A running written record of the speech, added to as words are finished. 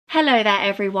Hello there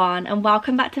everyone and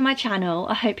welcome back to my channel.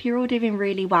 I hope you're all doing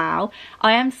really well.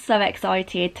 I am so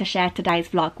excited to share today's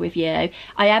vlog with you.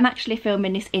 I am actually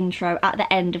filming this intro at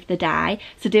the end of the day,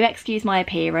 so do excuse my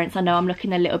appearance. I know I'm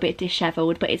looking a little bit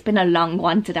dishevelled, but it's been a long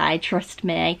one today, trust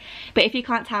me. But if you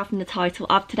can't tell from the title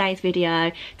of today's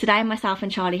video, today myself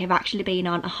and Charlie have actually been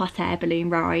on a hot air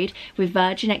balloon ride with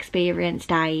Virgin Experience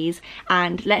days,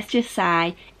 and let's just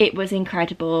say it was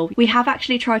incredible. We have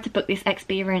actually tried to book this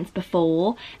experience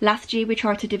before. Last year we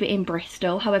tried to do it in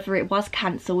Bristol, however it was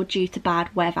cancelled due to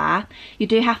bad weather. You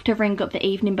do have to ring up the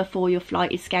evening before your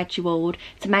flight is scheduled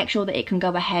to make sure that it can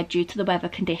go ahead due to the weather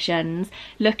conditions.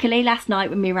 Luckily last night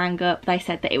when we rang up they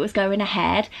said that it was going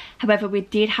ahead, however we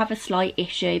did have a slight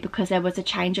issue because there was a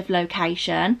change of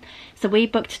location. So we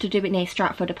booked to do it near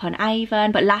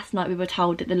Stratford-upon-Avon, but last night we were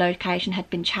told that the location had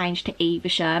been changed to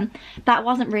Evesham. That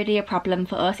wasn't really a problem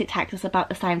for us, it takes us about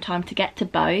the same time to get to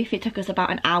both. It took us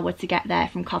about an hour to get there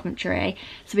from Coventry,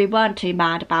 so we weren't too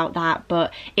mad about that,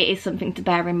 but it is something to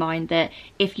bear in mind that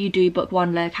if you do book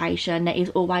one location there is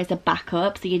always a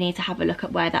backup, so you need to have a look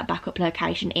at where that backup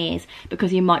location is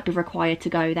because you might be required to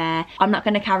go there. I'm not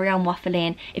going to carry on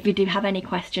waffling. If you do have any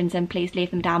questions then please leave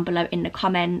them down below in the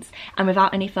comments, and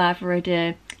without any further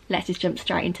ado, let's just jump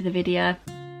straight into the video.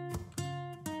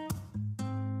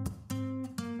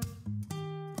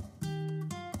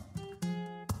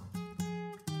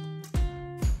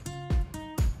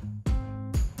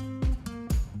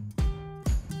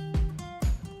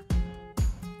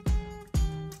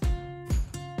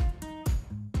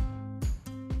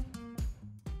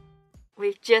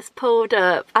 We've just pulled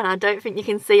up, and I don't think you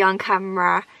can see on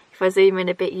camera, if I zoom in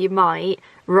a bit you might,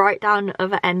 right down the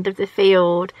other end of the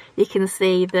field you can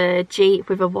see the Jeep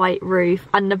with a white roof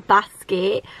and the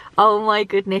basket. Oh my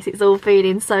goodness, it's all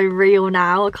feeling so real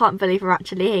now. I can't believe we're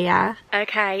actually here.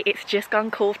 Okay, it's just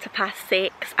gone 6:15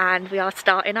 and we are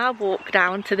starting our walk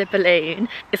down to the balloon.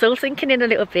 It's all sinking in a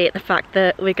little bit, the fact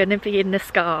that we're going to be in the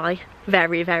sky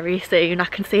very, very soon. I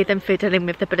can see them fiddling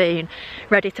with the balloon,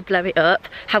 ready to blow it up.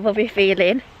 How are we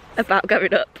feeling about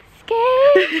going up?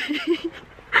 Scared!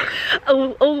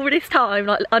 all this time,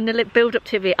 like on the build up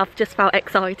to it, I've just felt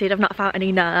excited. I've not felt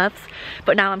any nerves,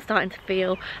 but now I'm starting to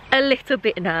feel a little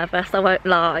bit nervous, I won't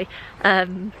lie.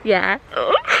 Yeah.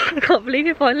 I can't believe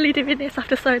we're finally doing this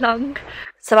after so long.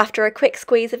 So after a quick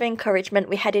squeeze of encouragement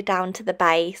we headed down to the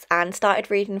base and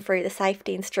started reading through the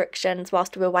safety instructions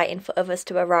whilst we were waiting for others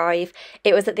to arrive.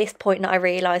 It was at this point that I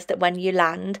realised that when you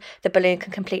land the balloon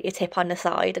can completely tip on the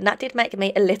side, and that did make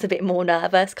me a little bit more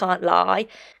nervous, can't lie.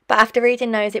 But after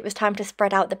reading those it was time to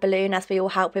spread out the balloon as we all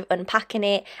helped with unpacking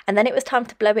it, and then it was time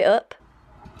to blow it up.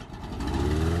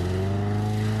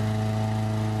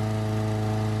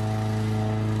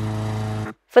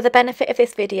 For the benefit of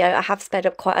this video, I have sped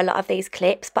up quite a lot of these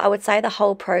clips, but I would say the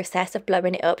whole process of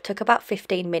blowing it up took about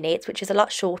 15 minutes, which is a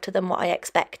lot shorter than what I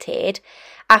expected.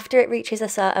 After it reaches a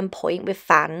certain point with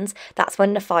fans, that's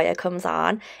when the fire comes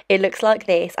on. It looks like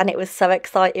this, and it was so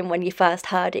exciting when you first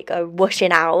heard it go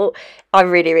whooshing out. I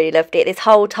really, really loved it. This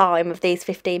whole time of these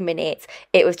 15 minutes,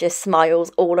 it was just smiles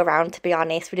all around, to be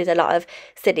honest. We did a lot of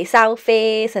silly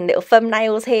selfies and little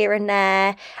thumbnails here and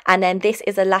there. And then this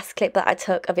is the last clip that I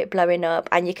took of it blowing up,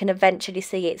 and you can eventually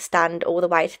see it stand all the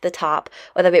way to the top,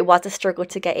 although it was a struggle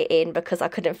to get it in because I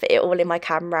couldn't fit it all in my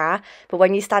camera. But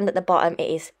when you stand at the bottom, it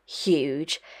is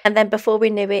huge. And then before we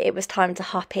knew it, it was time to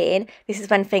hop in. This is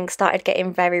when things started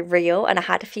getting very real, and I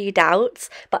had a few doubts,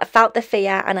 but I felt the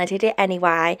fear and I did it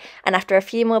anyway. And after a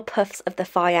few more puffs of the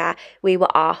fire, we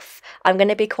were off. I'm going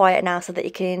to be quiet now so that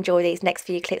you can enjoy these next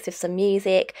few clips with some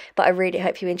music, but I really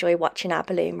hope you enjoy watching our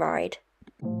balloon ride.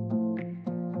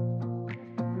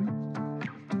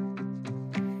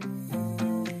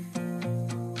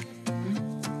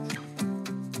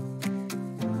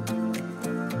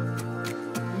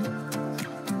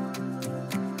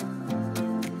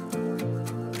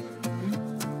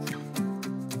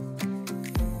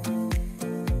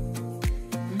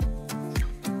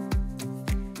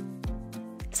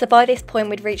 So by this point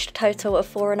we'd reached a total of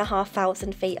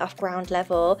 4,500 feet off ground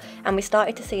level, and we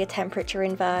started to see a temperature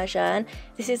inversion.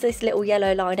 This is this little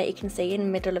yellow line that you can see in the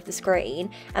middle of the screen,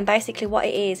 and basically what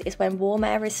it is when warm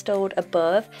air is stored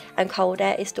above and cold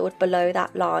air is stored below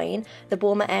that line. The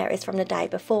warmer air is from the day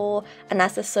before, and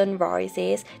as the sun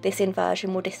rises this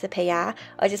inversion will disappear.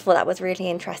 I just thought that was really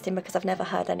interesting because I've never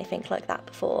heard anything like that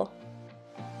before.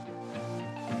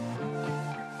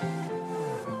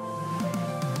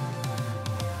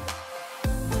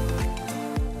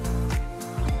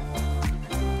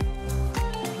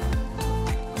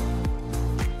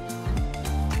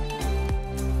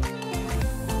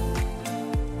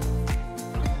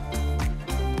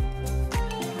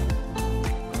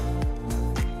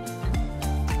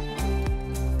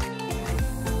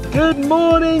 Good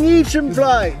morning, Evesham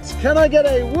flight. Can I get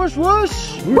a whoosh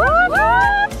whoosh?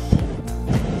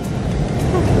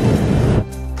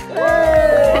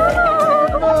 Hey,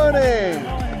 good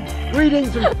morning.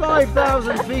 Greetings from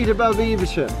 5,000 feet above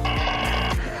Evesham.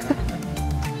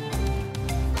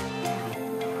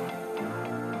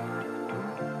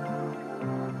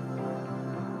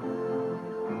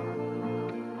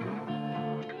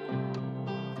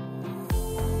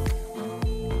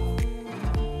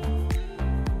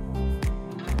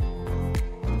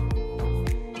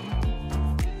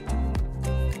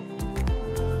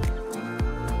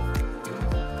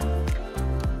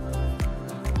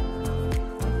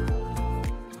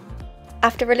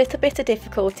 After a little bit of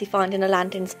difficulty finding a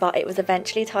landing spot, it was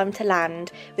eventually time to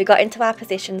land. We got into our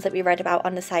positions that we read about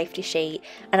on the safety sheet,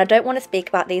 and I don't want to speak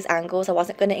about these angles. I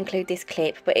wasn't going to include this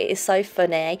clip, but it is so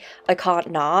funny, I can't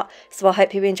not. So I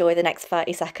hope you enjoy the next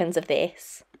 30 seconds of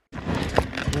this.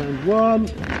 And one.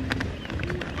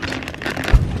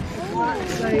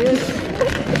 Say it.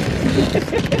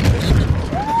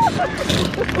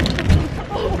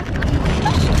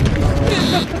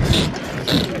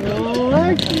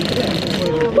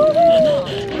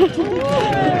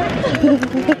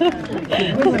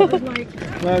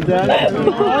 Well done.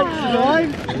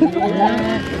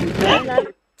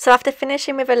 So after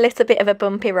finishing with a little bit of a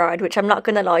bumpy ride, which I'm not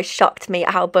going to lie, shocked me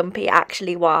at how bumpy it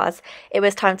actually was, it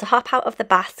was time to hop out of the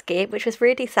basket, which was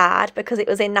really sad because it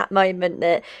was in that moment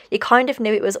that you kind of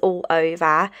knew it was all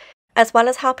over. As well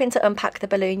as helping to unpack the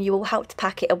balloon, you all helped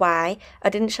pack it away. I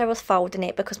didn't show us folding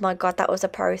it because my god, that was a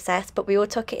process, but we all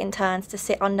took it in turns to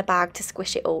sit on the bag to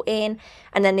squish it all in,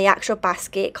 and then the actual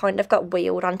basket kind of got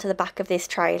wheeled onto the back of this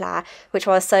trailer, which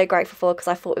I was so grateful for because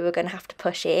I thought we were going to have to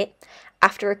push it.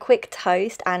 After a quick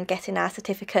toast and getting our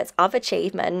certificates of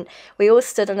achievement, we all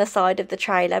stood on the side of the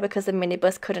trailer because the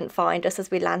minibus couldn't find us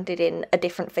as we landed in a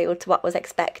different field to what was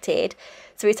expected.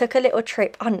 So we took a little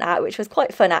trip on that, which was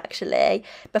quite fun actually.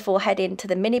 Before heading to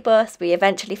the minibus, we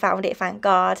eventually found it, thank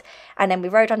God, and then we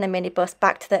rode on the minibus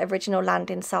back to the original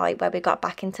landing site where we got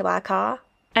back into our car.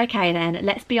 Okay then,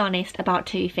 let's be honest about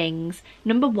two things.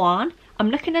 Number one, I'm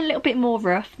looking a little bit more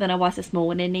rough than I was this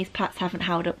morning. These plaits haven't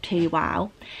held up too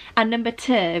well. And number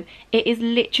two, it is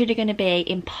literally going to be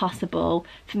impossible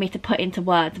for me to put into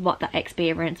words what that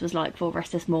experience was like for us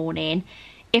this morning.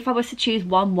 If I was to choose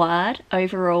one word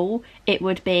overall, it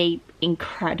would be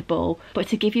incredible. But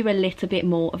to give you a little bit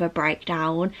more of a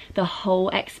breakdown, the whole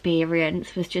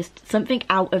experience was just something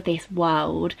out of this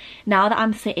world. Now that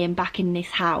I'm sitting back in this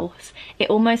house, it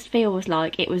almost feels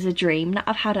like it was a dream that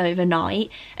I've had overnight,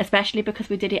 especially because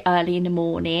we did it early in the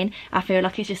morning. I feel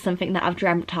like it's just something that I've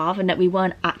dreamt of and that we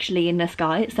weren't actually in the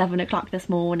sky at 7 o'clock this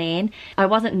morning. I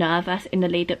wasn't nervous in the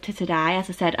lead up to today, as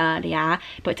I said earlier,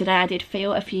 but today I did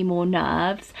feel a few more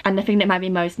nerves, and the thing that made me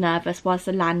most nervous was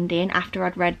the landing after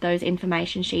I'd read those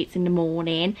information sheets in the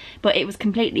morning. But it was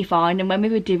completely fine, and when we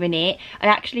were doing it, I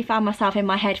actually found myself in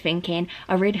my head thinking,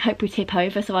 I really hope we tip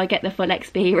over so I get the full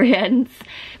experience.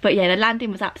 But yeah, the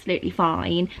landing was absolutely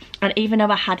fine, and even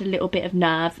though I had a little bit of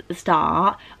nerves at the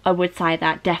start, I would say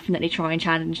that definitely try and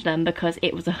challenge them because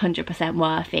it was 100%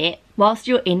 worth it. Whilst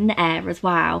you're in the air as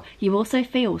well, you also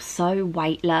feel so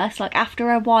weightless. Like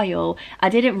after a while, I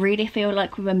didn't really feel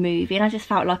like we were moving. I just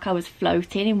felt like I was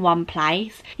floating in one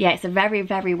place. Yeah, it's a very,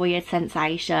 very weird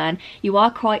sensation. You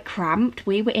are quite cramped.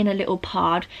 We were in a little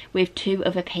pod with 2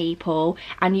 other people,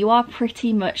 and you are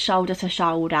pretty much shoulder to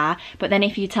shoulder. But then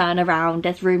if you turn around,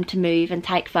 there's room to move and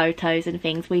take photos and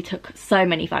things. We took so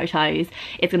many photos.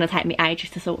 It's going to take me ages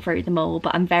to sort through them all,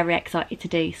 but I'm very excited to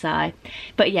do so.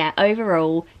 But yeah,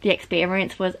 overall, the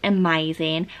experience was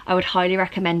amazing. I would highly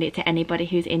recommend it to anybody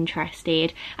who's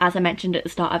interested. As I mentioned at the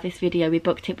start of this video, we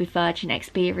booked it with Virgin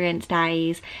Experience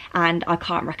days, and I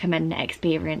can't recommend the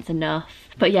experience enough.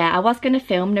 But yeah, I was going to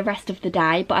film the rest of the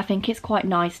day, but I think it's quite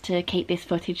nice to keep this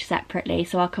footage separately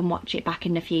so I can watch it back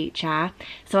in the future.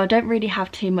 So I don't really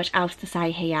have too much else to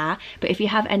say here, but if you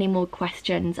have any more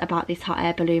questions about this hot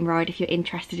air balloon ride, if you're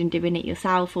interested in doing it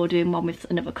yourself or doing one with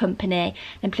another company,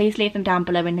 then please leave them down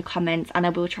below in the comments and I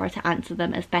will try to answer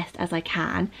them as best as I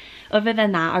can. Other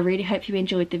than that, I really hope you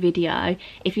enjoyed the video.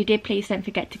 If you did, please don't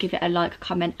forget to give it a like,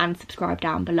 comment and subscribe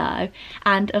down below.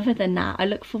 And other than that, I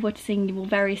look forward to seeing you all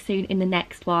very soon in the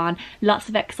next one. Lots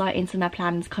of exciting summer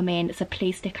plans coming, so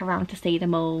please stick around to see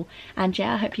them all. And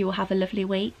yeah, I hope you all have a lovely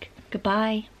week.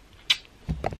 Goodbye.